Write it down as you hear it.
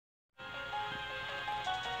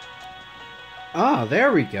Oh,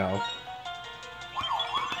 there we go.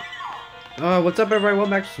 What's up, everybody?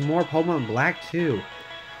 Welcome back to some more Pokemon Black 2.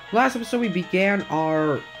 Last episode, we began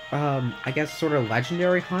our, I guess, sort of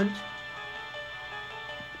legendary hunt.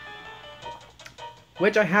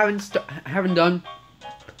 Which I haven't done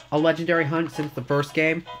a legendary hunt since the first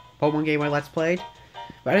game, Pokemon game I Let's Played.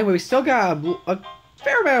 But anyway, we still got a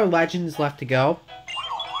fair amount of legends left to go.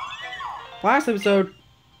 Last episode,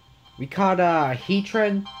 we caught,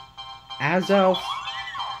 Heatran, Azo,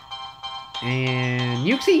 and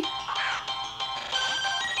Uxie.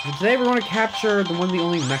 And today we're going to capture the one and the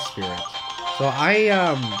only Mespirit. So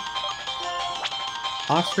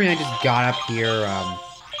off screen I just got up here,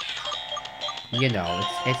 you know,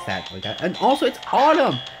 it's that like that. And also it's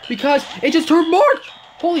autumn, because it just turned March!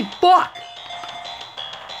 Holy fuck!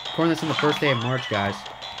 Recording this on the first day of March, guys.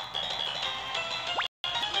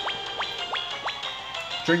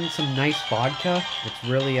 Drinking some nice vodka. It's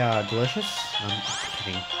really, delicious. I'm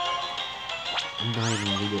kidding. I'm not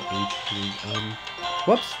even legal age to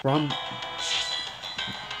whoops, wrong.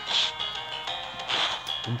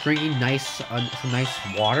 I'm drinking some nice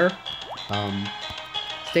water.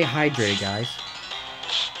 Stay hydrated, guys.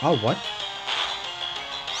 Oh, what?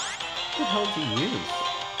 What the hell did you use?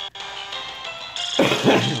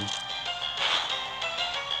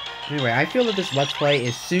 Anyway, I feel that this Let's Play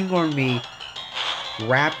is soon going to be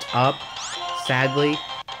wrapped up, sadly.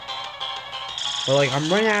 But, like, I'm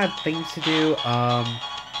running out of things to do.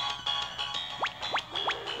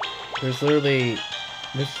 There's literally...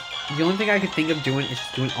 the only thing I could think of doing is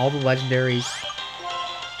just doing all the legendaries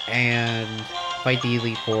and fight the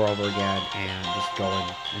Elite Four over again and just going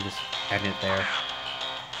and just end it there.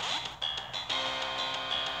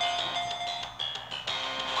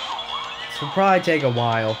 This will probably take a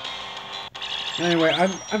while. Anyway,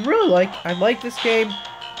 I like this game.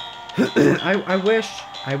 I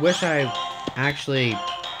wish I actually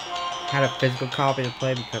had a physical copy to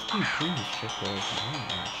play, because actually,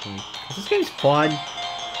 this game's fun.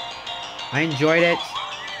 I enjoyed it.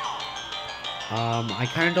 I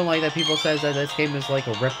kind of don't like that people says that this game is like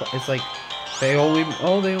a rip. It's like they only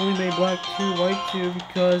made Black 2 White 2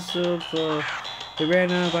 because of they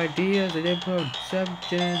ran out of ideas. They didn't put 7th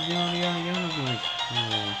gen, yada yada yada. I'm like,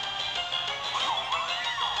 oh.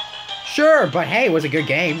 Sure, but hey, it was a good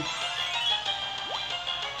game.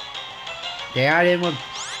 They added in what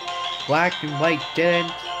Black and White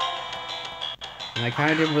didn't. And I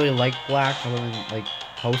kind of didn't really like Black, other than, like,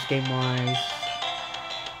 post-game wise.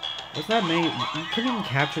 There's not many, you couldn't even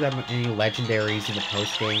capture that many legendaries in the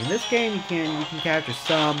post-game. In this game, you can capture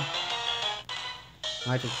some.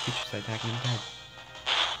 I just keep attacking him head.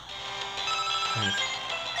 Nice.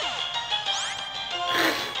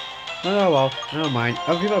 Oh well, never mind.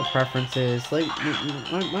 Other people have preferences. Like,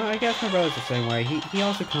 I guess my brother's the same way. He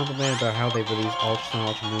also complimented about how they released Ultra Sun,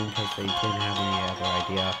 Ultra Moon because they didn't have any other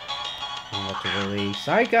idea on what to release.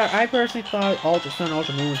 I personally thought Ultra Sun,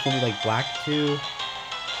 Ultra Moon was gonna be like Black 2.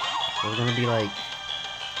 It was gonna be like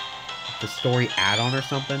the story add-on or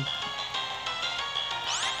something.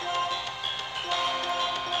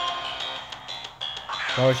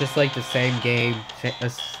 So it's just like the same game,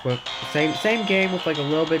 same game with like a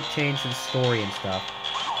little bit change to the story and stuff,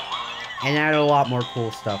 and added a lot more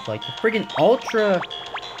cool stuff, like the friggin' Ultra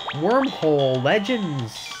Wormhole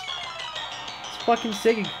Legends. It's fucking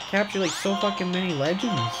sick. You can capture like so fucking many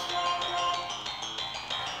legends.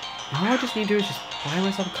 And all I just need to do is just buy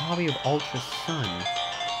myself a copy of Ultra Sun.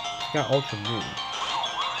 I got Ultra Moon.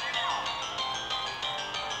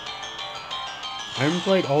 I haven't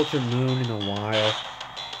played Ultra Moon in a while.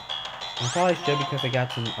 I probably should, because I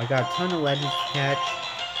got a ton of legends to catch,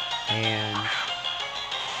 and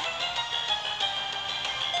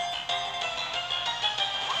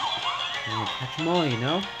I'm gonna catch them all, you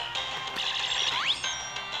know?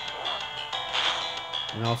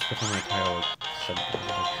 And I'll stick on my title.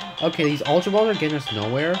 Okay, these Ultra Balls are getting us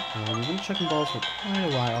nowhere. We've been checking balls for quite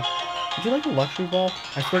a while. Would you like a Luxury Ball?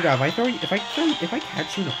 I swear to God, if I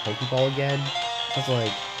catch you in a Pokeball again, I was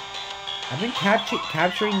like, I've been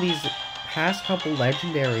capturing these past couple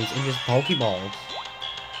legendaries in just Pokeballs.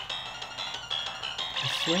 I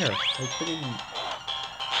swear, I couldn't.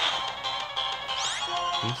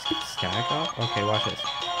 Can you just get the static off? Okay, watch this.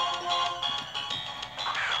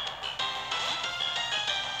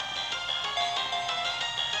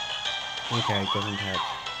 Okay, it doesn't catch.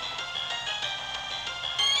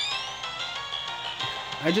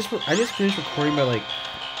 I just finished recording by like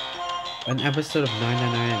an episode of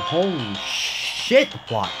 999, and holy shit, the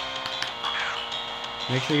plot.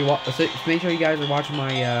 Make sure you guys are watching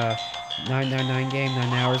my 999 game,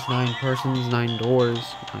 9 hours, 9 persons, 9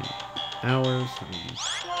 doors, 9 hours.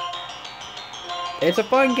 It's a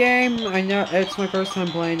fun game. I know it's my first time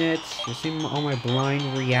playing it. You're seeing all my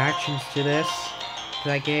blind reactions to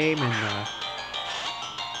that game, and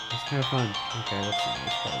it's kind of fun. Okay, let's see.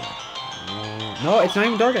 Let's play it. No, it's not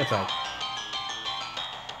even dark outside.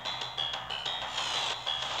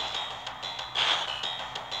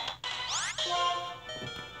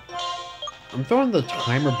 I'm throwing the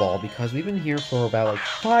timer ball because we've been here for about like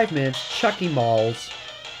 5 minutes chucking balls.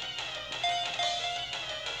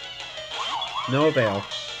 No avail.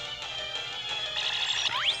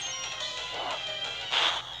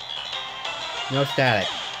 No static.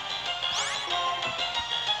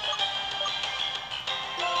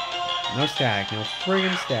 No static. No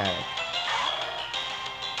friggin' static.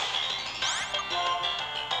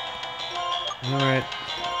 Alright.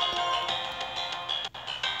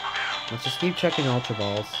 Let's just keep checking Ultra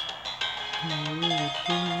Balls. I'm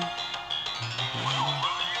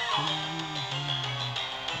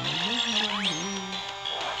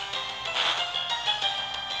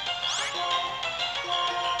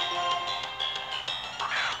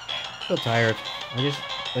so tired. I just,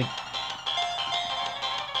 like...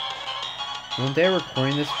 One day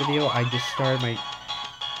recording this video, I just started my...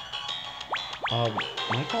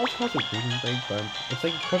 my college calls it reading break, but it's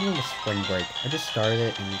like equivalent to spring break. I just started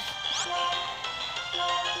it, and it's...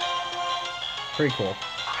 pretty cool.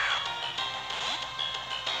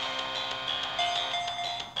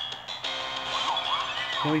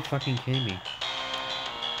 You gotta be fucking kidding me.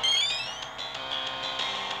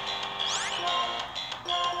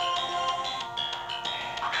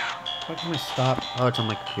 How can I stop? Oh, it's on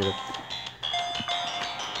my computer.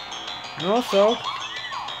 And also,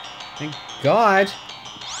 thank God,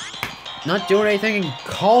 not doing anything in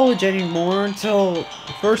college anymore until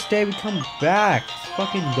the first day we come back. It's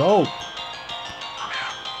fucking dope.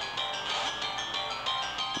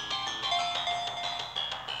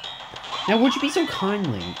 Now, would you be so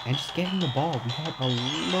kindly and just get in the ball? We got a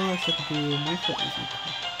lot of stuff to do. My foot isn't.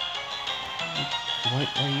 Why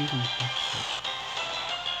are you using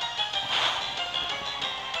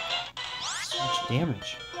so much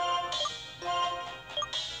damage?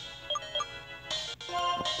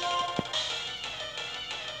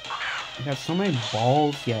 I got so many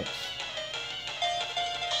balls yet.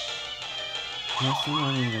 That's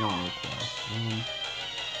not even gonna work well.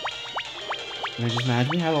 And I just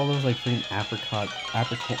imagine we had all those like freaking apricot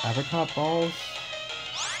balls.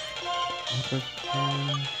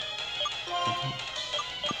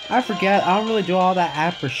 I forget. I don't really do all that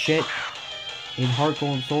apple shit in Heart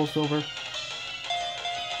Gold and Soul Silver.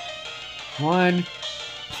 1,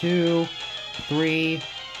 2, 3,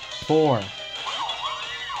 4.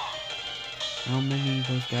 How many of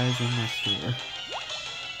those guys in my sewer?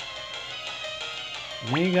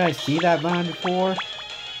 Did you guys see that behind before?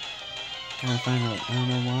 Trying to find out. I don't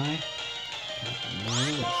know why.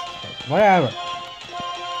 Whatever.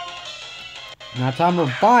 We're not talking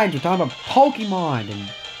about vines, we're talking about Pokemon. And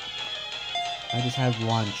I just had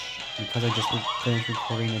lunch because I just finished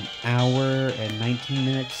recording an hour and 19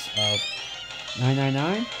 minutes of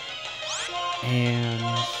 999. And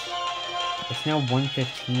it's now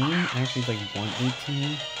 1:15. Actually, it's like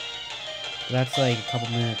 1:18. So that's like a couple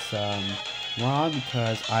minutes wrong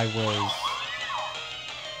because I was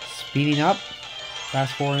speeding up,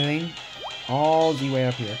 fast forwarding, all the way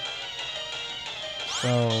up here.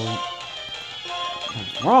 So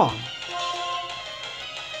that's wrong.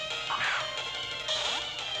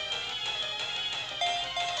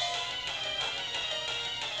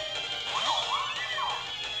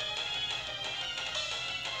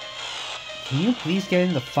 Can you please get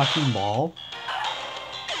in the fucking ball?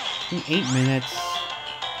 In 8 minutes.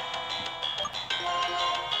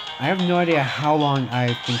 I have no idea how long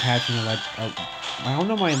I've been catching a I don't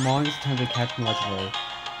know my longest time to catch a legendary.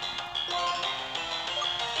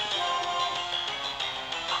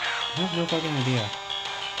 I have no fucking idea.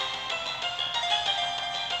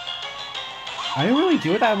 I didn't really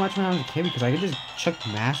do it that much when I was a kid because I could just chuck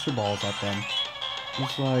Master Balls at them.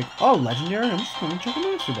 It's like, oh, legendary? I'm just going to chuck a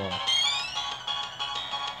Master Ball.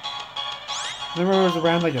 I remember it was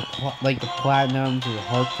around like the Platinums or the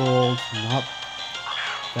Heart Golds, not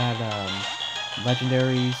that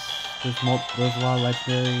legendaries. There's a lot of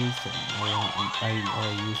legendaries, and I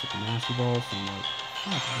use the Master Ball, so I'm like,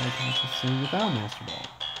 fuck, I can just sing without a Master Ball.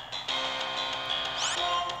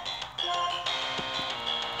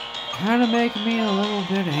 Kind of making me a little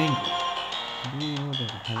bit angry. A little bit.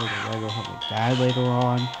 I have to help my dad later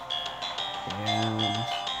on, and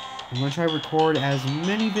I'm gonna try to record as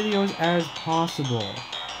many videos as possible.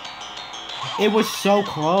 It was so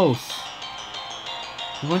close.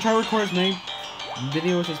 I'm gonna try to record as many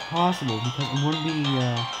videos as possible because I'm gonna be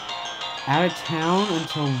out of town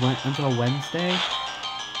until Wednesday.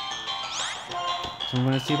 So I'm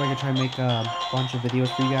gonna see if I can try and make a bunch of videos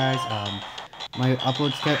for you guys. My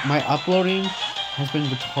uploading has been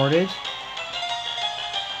retarded,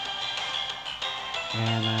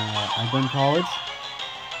 and I've been in college.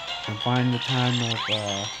 I'm finding the time of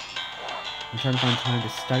I'm trying to find time to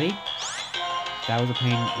study. That was a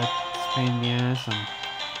pain. That's a pain in the ass.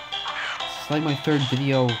 It's like my third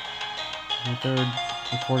video, my third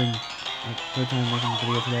recording, like third time making a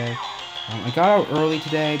video today. I got out early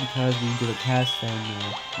today because we did a test,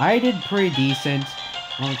 and I did pretty decent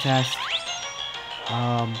on the test.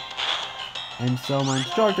 And so my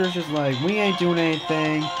instructor's just like, we ain't doing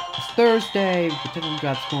anything. It's Thursday. We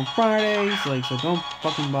got school on Fridays. Like, so don't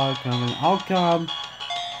fucking bother coming. I'll come.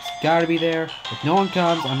 It's gotta be there. If no one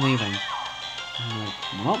comes, I'm leaving. I'm like,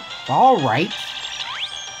 well, alright.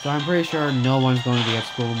 So I'm pretty sure no one's going to be at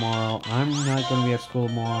school tomorrow. I'm not going to be at school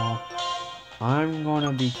tomorrow. I'm going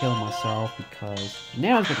to be killing myself because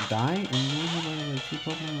Nana's going to die, and I'm going to like, keep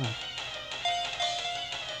up my life.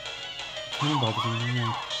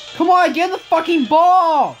 Come on, get the fucking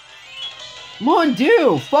ball! Come on,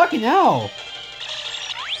 dude! Fucking hell!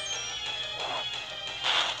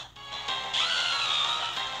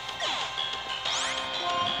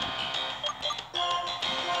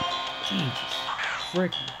 Jesus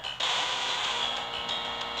freaking.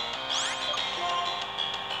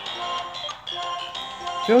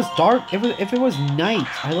 If it was dark, if it was night,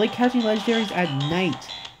 I like catching legendaries at night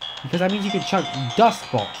because that means you can chuck dust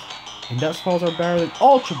balls, and dust balls are better than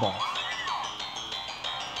ultra balls.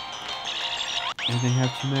 And they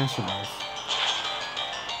have 2 master balls.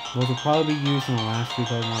 Those will probably be used in the last 2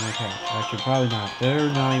 Pokemon I catch. Actually, probably not. They're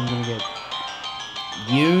not even gonna get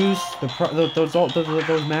used.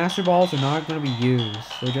 Those master balls are not gonna be used.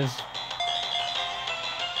 They're just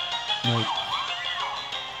like.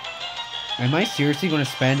 Am I seriously going to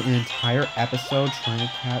spend an entire episode trying to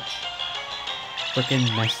catch frickin'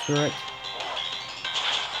 Mespirit?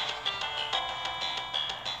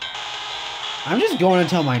 I'm just going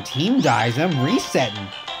until my team dies. I'm resetting.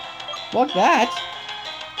 Fuck that.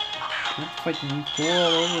 I have to fight the new 4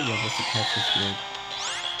 all over again just to catch this dude.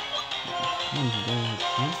 I don't even know the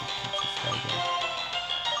chance to catch this guy again.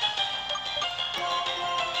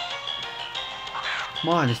 Come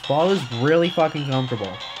on, this ball is really fucking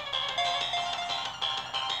comfortable.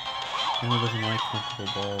 Emma doesn't like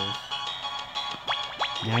comfortable balls.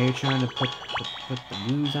 Now you're trying to put the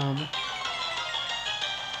moves on them.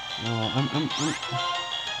 No, I'm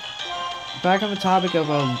back on the topic of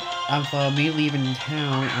me leaving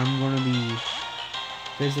town. I'm gonna be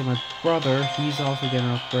visiting my brother. He's also getting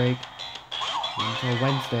off break until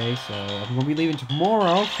Wednesday, so I'm gonna be leaving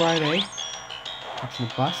tomorrow, Friday. Catching a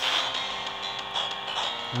bus.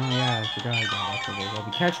 Oh yeah, I forgot about that. I'll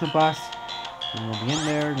be catching a bus. I'm gonna be in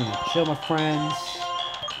there, gonna chill with my friends.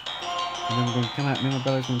 And then we're gonna come out, me and my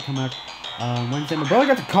brother's gonna come out Wednesday. My brother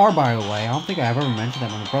got the car, by the way. I don't think I ever mentioned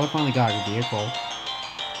that, but my brother finally got a vehicle.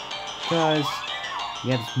 Because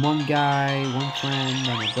he had this one guy, one friend, and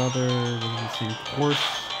my brother was in the same course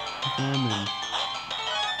with him,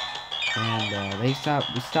 and we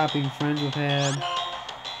stopped being friends with him.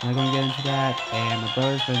 I'm not gonna get into that, and my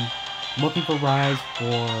brother's been looking for rides for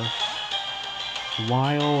a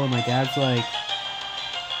while, and my dad's like,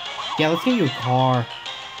 yeah, let's get you a car.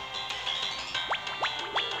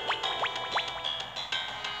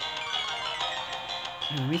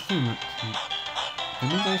 Yeah, let me see. That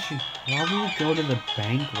means I should probably go to the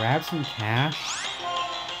bank, grab some cash,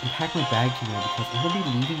 and pack my bag tonight because I'm gonna be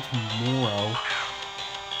leaving tomorrow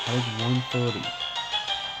at like 1:30.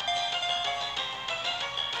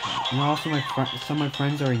 And also, some of my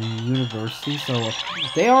friends are in university, so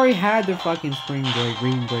they already had their fucking spring break,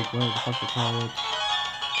 reading break, whatever the fuck they call it.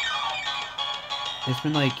 It's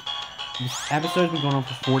been like, this episode's been going on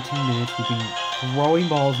for 14 minutes. We've been throwing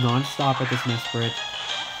balls non-stop at this Mespirit.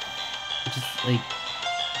 It's just like,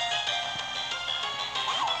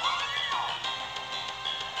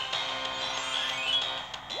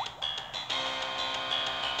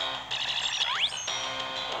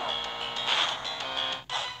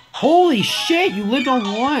 holy shit, you lived on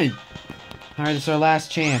 1! Alright, this is our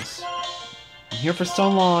last chance. I'm here for so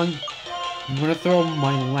long. I'm gonna throw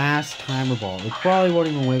my last timer ball. It probably won't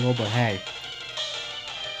even wiggle, but hey.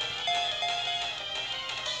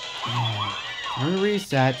 I'm gonna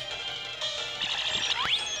reset.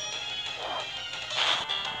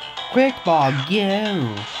 Quick ball,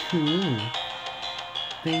 go! Ooh.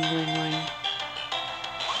 Bing, bling, bling.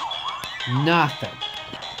 Nothing.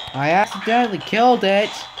 I accidentally killed it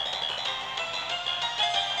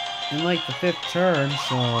in like the 5th turn,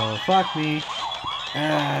 so fuck me.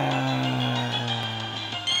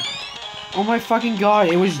 Oh my fucking god,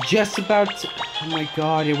 it was just about to... Oh my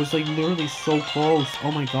god, it was like literally so close.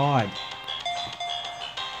 Oh my god.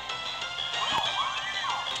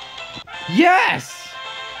 Yes!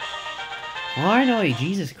 Finally,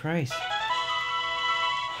 Jesus Christ.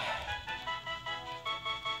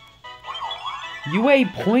 You weigh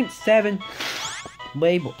 0.7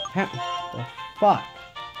 label. The fuck?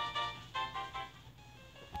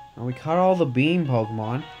 And we caught all the bean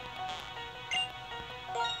Pokemon.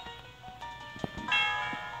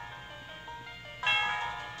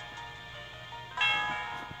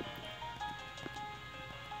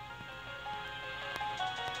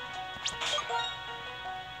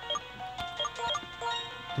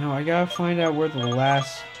 Now I gotta find out where the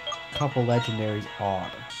last couple legendaries are.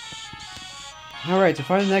 Alright, to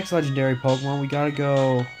find the next legendary Pokemon, we gotta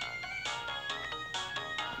go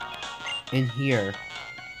in here.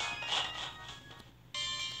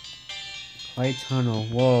 Light Tunnel,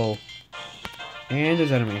 whoa. And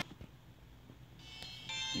there's enemies.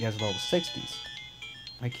 You guys are level 60s.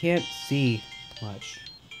 I can't see much.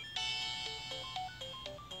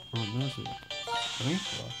 Oh, no, there's a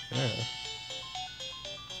strength block there.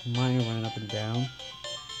 Mine running up and down.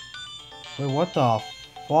 Wait, what the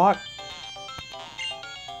fuck?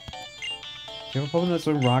 Do you have a Pokemon that's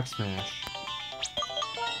doing Rock Smash?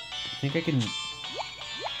 I think I can...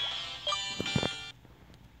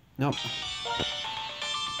 Nope.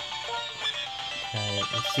 Okay,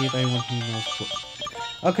 let's see if anyone here knows...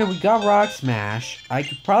 Okay, we got Rock Smash. I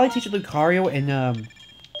could probably teach Lucario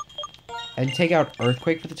and take out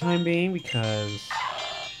Earthquake for the time being, because...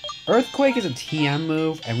 Earthquake is a TM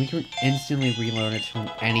move, and we can instantly relearn it from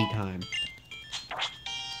any time.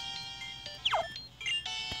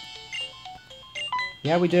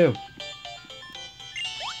 Yeah, we do.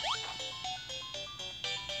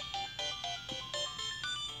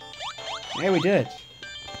 Yeah, we did.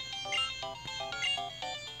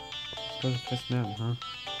 Let's go to Twist Mountain, huh?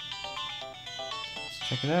 Let's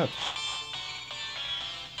check it out.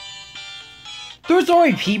 There's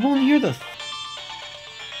already people in here? The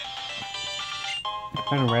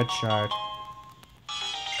kind of red shard.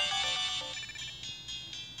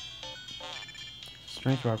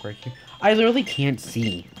 Strength rock right here. I literally can't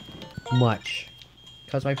see much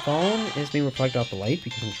because my phone is being reflected off the light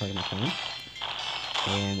because I'm charging my phone,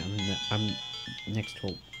 and I'm next to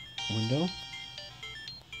a window.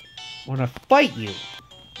 I want to fight you.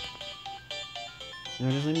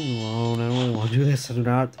 No, just leave me alone. I don't really want to do this. I do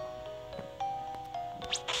not.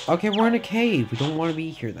 Okay, we're in a cave. We don't want to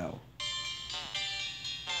be here though.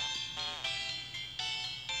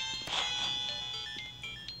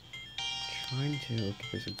 Trying to... Okay,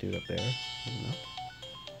 there's a dude up there. I don't know.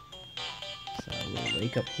 So, a little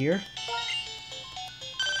lake up here.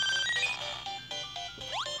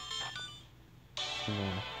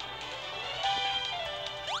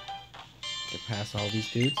 Get past all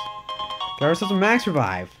these dudes. Got ourselves a max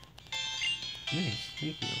revive. Nice,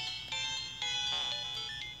 thank you.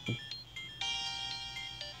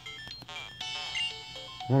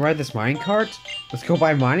 Wanna ride this mining cart? Let's go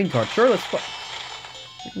buy a mining cart. Sure, let's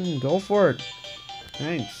go for it.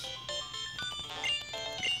 Thanks.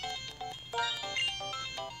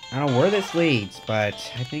 I don't know where this leads, but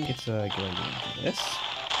I think it's a good idea to do this.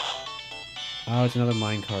 Oh, it's another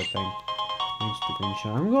minecart thing. Thanks to Green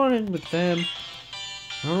Shot. I'm going in with them.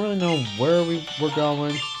 I don't really know where we're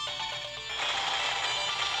going.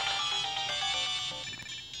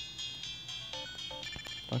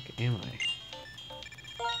 Fuck am I?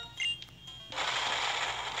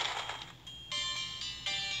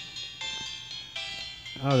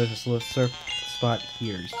 Oh, there's this little surf spot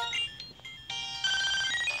here.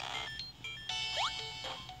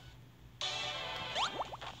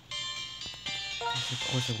 Of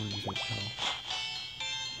course I want to use it hell.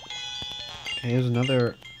 Okay, there's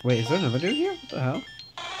another... Wait, is there another dude here? What the hell?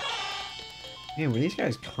 Man, where these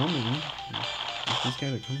guys coming? Where these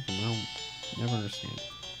guys are coming from, I don't never understand.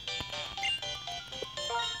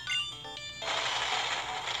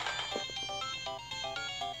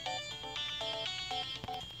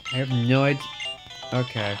 I have no idea.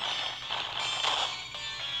 Okay.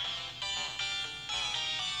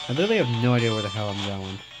 I literally have no idea where the hell I'm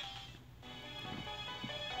going.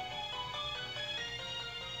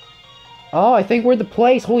 Oh, I think we're the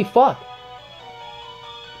place. Holy fuck.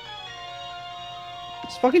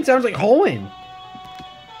 This fucking sounds like Hoenn.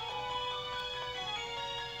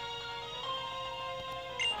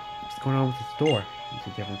 What's going on with this door? It's a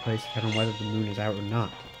different place depending on whether the moon is out or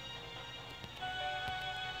not.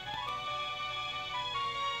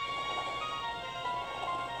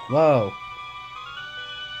 Whoa.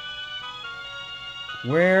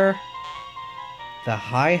 Where the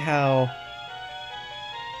high hell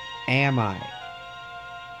am I?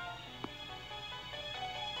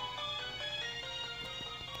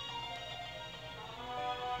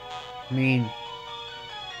 I mean,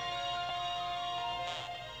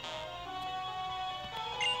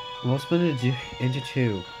 we'll split it into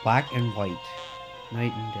two, black and white,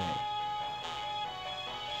 night and day.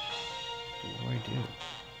 What do I do?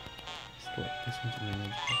 This one's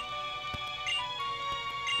managed.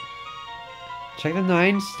 Check the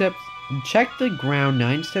 9 steps. Check the ground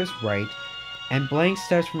 9 steps right, and blank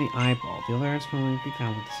steps from the eyeball. The other ends can only be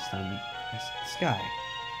found with the sun in the sky.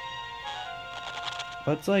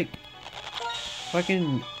 But it's like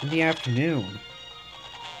fucking in the afternoon.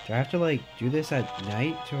 Do I have to like do this at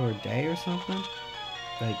night or day or something?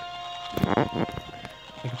 Like,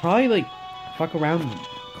 I could probably like fuck around the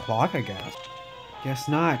clock, I guess. Guess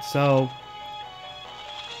not. So,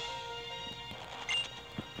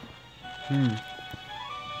 not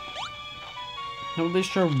really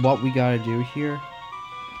sure what we gotta do here.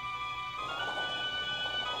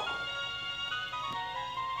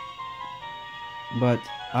 But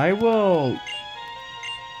I will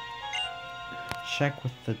check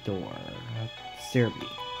with the door. Serby.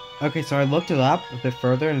 Okay, so I looked it up a bit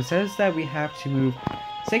further, and it says that we have to move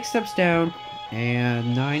 6 steps down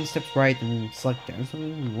and 9 steps right, and select down. So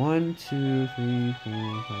 1, 2, 3,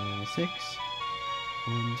 4, 5, 6.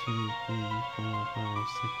 1, 2, 3, 4, 5,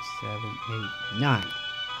 6, 7, 8, 9.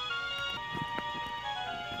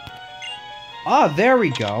 Oh, there we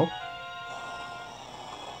go.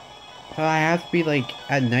 So I have to be like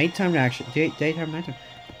at nighttime to actually daytime, nighttime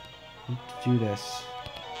to do this.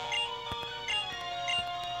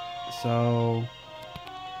 So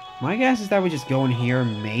my guess is that we just go in here.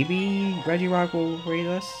 Maybe Regirock will raid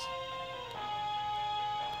us.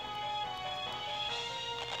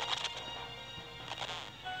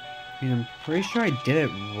 I mean, I'm pretty sure I did it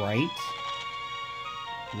right.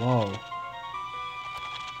 Whoa.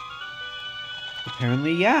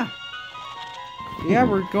 Apparently, yeah. Yeah,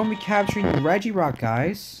 we're going to be capturing Regirock,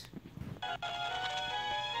 guys.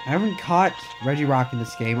 I haven't caught Regirock in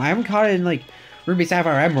this game. I haven't caught it in, like, Ruby,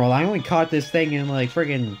 Sapphire, Emerald. I only caught this thing in, like,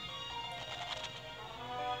 friggin'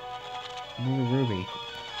 Ruby.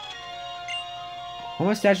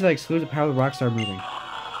 Almost statue that excludes the power of the rock star moving.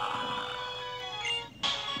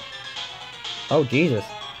 Oh, Jesus.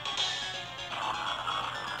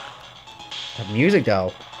 That music,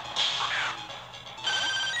 though.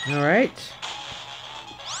 Alright.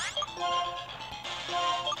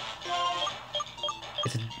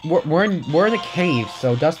 We're in the cave,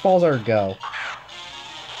 so dust balls are a go.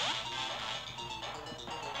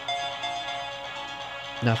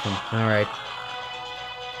 Nothing. Alright.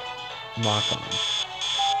 Lock on.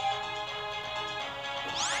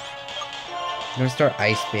 I'm gonna start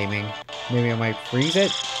ice beaming. Maybe I might freeze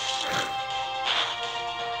it.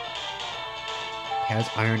 Has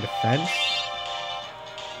iron defense.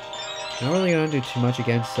 Not really gonna do too much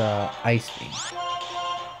against ice beam.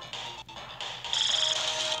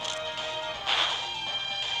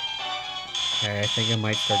 Okay, I think I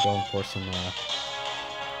might start going for some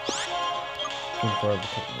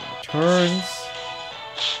returns.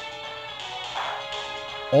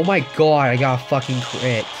 Oh my god, I got a fucking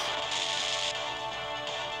crit.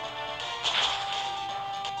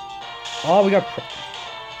 Oh, we got.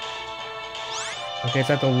 Okay,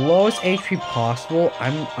 it's at the lowest HP possible.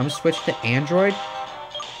 I'm switching to Android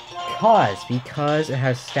because it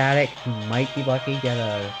has static. Might be lucky to get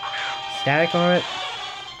a static on it.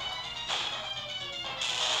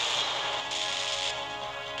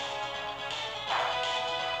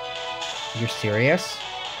 You're serious?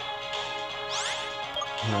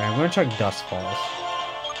 Alright, I'm gonna check Dust Falls.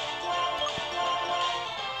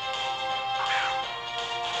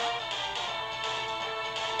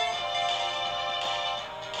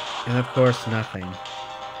 And of course, nothing.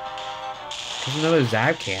 There's another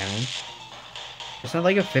Zap Cannon. It's not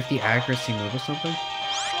like a 50 accuracy move or something?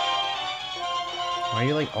 Why are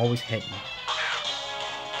you like always hitting?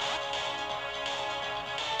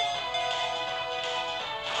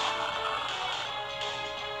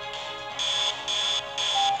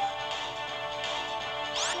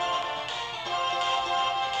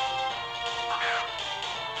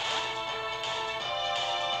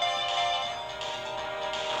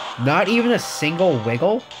 Not even a single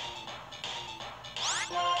wiggle?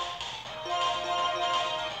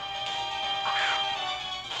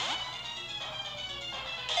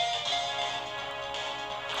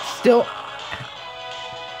 Still...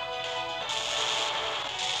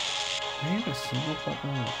 Not even a single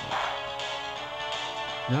fucking wiggle.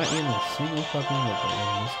 Not even a single fucking wiggle.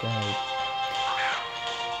 And this guy...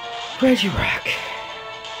 Regirock.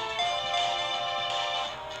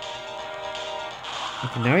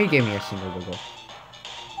 Okay, now you gave me a single wiggle.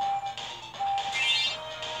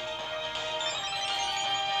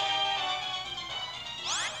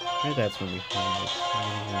 Maybe that's gonna be hard.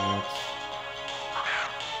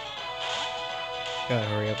 Gotta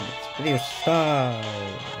hurry up and get this video started.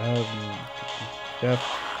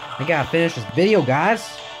 I gotta finish this video, guys.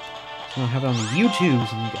 So I'll have it on the YouTube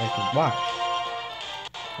so you guys can watch.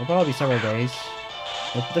 It'll probably be several days.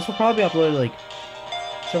 This will probably be uploaded like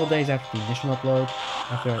several days after the initial upload.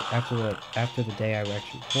 After the day I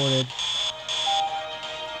actually recorded.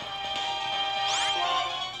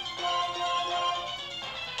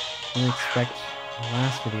 I didn't expect the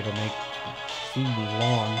last video to make extremely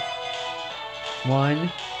long.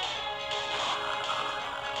 One.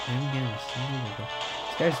 I'm getting a single wiggle.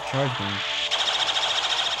 This guy's charged me.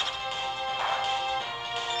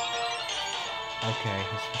 Okay,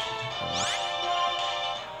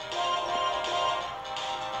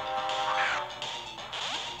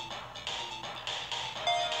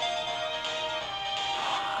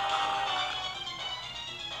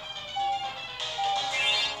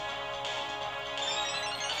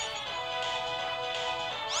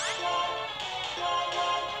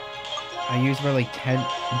 I used about like 10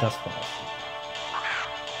 dust balls.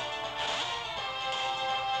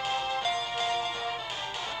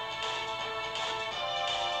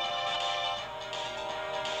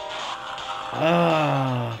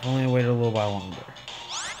 If only I waited a little while longer.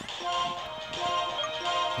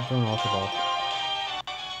 I'm throwing off the ball.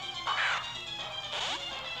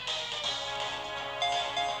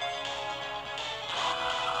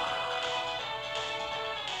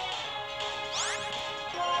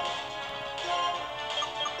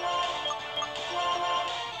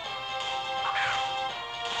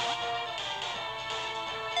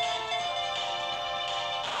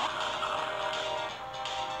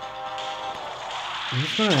 I'm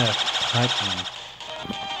just gonna cut him.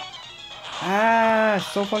 Ah,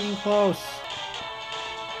 so fucking close.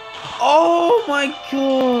 Oh my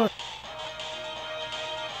god.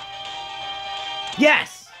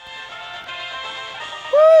 Yes!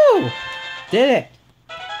 Woo! Did it!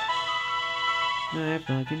 I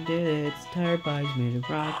fucking did it. It's tired bodies made of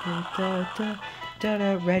rock. Da da da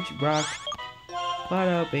da. Regirock.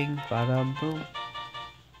 Bada bing, bada boom.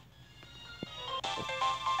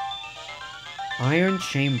 Iron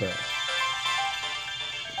Chamber.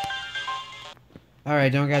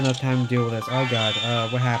 Alright, don't got enough time to deal with this. Oh god,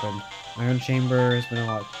 what happened? Iron Chamber has been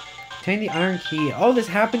unlocked. Obtain the Iron Key. Oh, this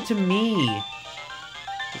happened to me!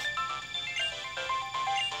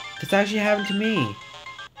 This actually happened to me!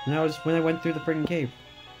 And that was when I went through the freaking cave.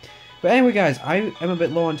 But anyway, guys, I am a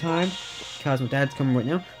bit low on time, because my dad's coming right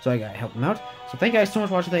now, so I gotta help him out. So thank you guys so much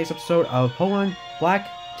for watching today's episode of Pokemon Black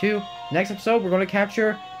 2. Next episode, we're going to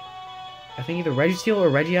capture, I think, either Registeel or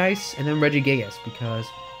Regice, and then Regigigas, because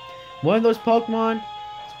one of those Pokemon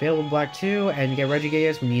is available in Black 2, and to get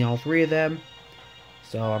Regigigas, we need all three of them.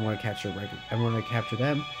 So I'm going to capture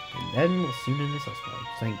them, and then we'll see you in this Let's Play.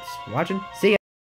 Thanks for watching. See ya!